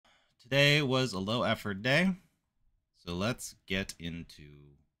Today was a low effort day, so let's get into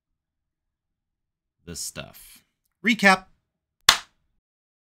the stuff. Recap.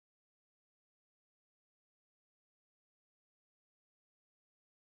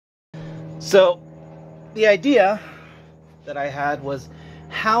 So the idea that I had was,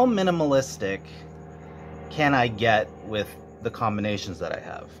 how minimalistic can I get with the combinations that I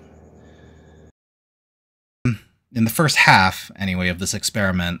have? In the first half, anyway, of this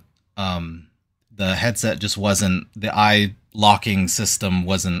experiment, the headset just wasn't, the eye locking system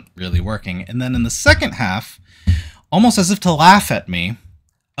wasn't really working. And then in the second half, almost as if to laugh at me,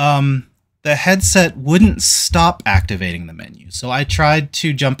 the headset wouldn't stop activating the menu. So I tried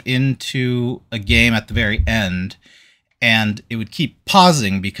to jump into a game at the very end, and it would keep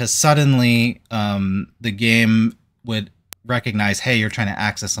pausing because suddenly the game would recognize, hey, you're trying to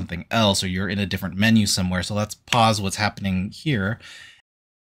access something else, or you're in a different menu somewhere. So let's pause what's happening here.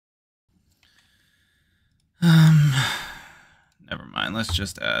 Never mind. Let's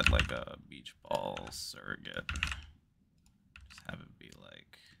just add like a beach ball surrogate. Just have it be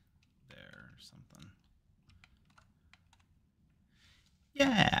like there or something.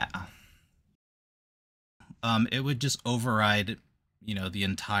 Yeah. It would just override, you know, the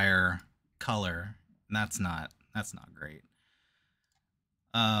entire color, and that's not great.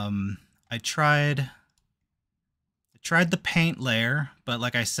 I tried the paint layer, but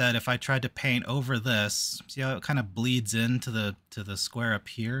like I said, if I tried to paint over this, see how it kind of bleeds into the square up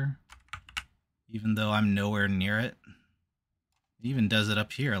here, even though I'm nowhere near it. It even does it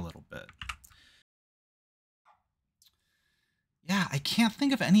up here a little bit. Yeah, I can't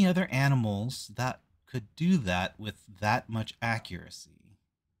think of any other animals that could do that with that much accuracy.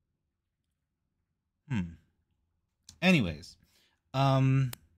 Anyways,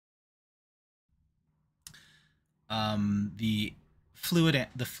 the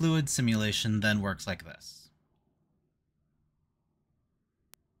fluid simulation then works like this.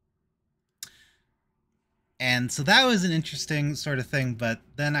 And so that was an interesting sort of thing, but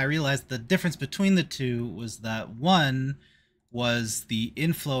then I realized the difference between the two was that one was the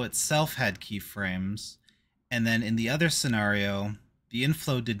inflow itself had keyframes, and then in the other scenario, the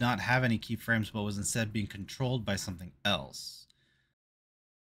inflow did not have any keyframes, but was instead being controlled by something else.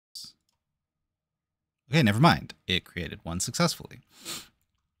 Okay, never mind. It created one successfully.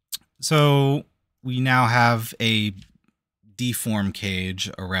 So we now have a deform cage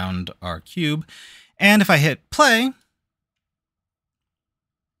around our cube. And if I hit play,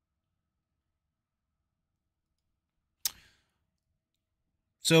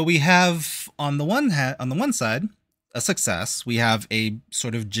 so we have on the one side a success. We have a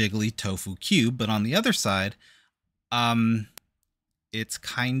sort of jiggly tofu cube, but on the other side, it's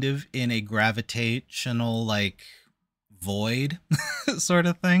kind of in a gravitational like void sort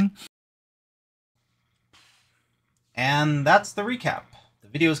of thing. And that's the recap.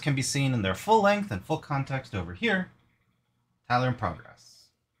 The videos can be seen in their full length and full context over here. Tyler in progress.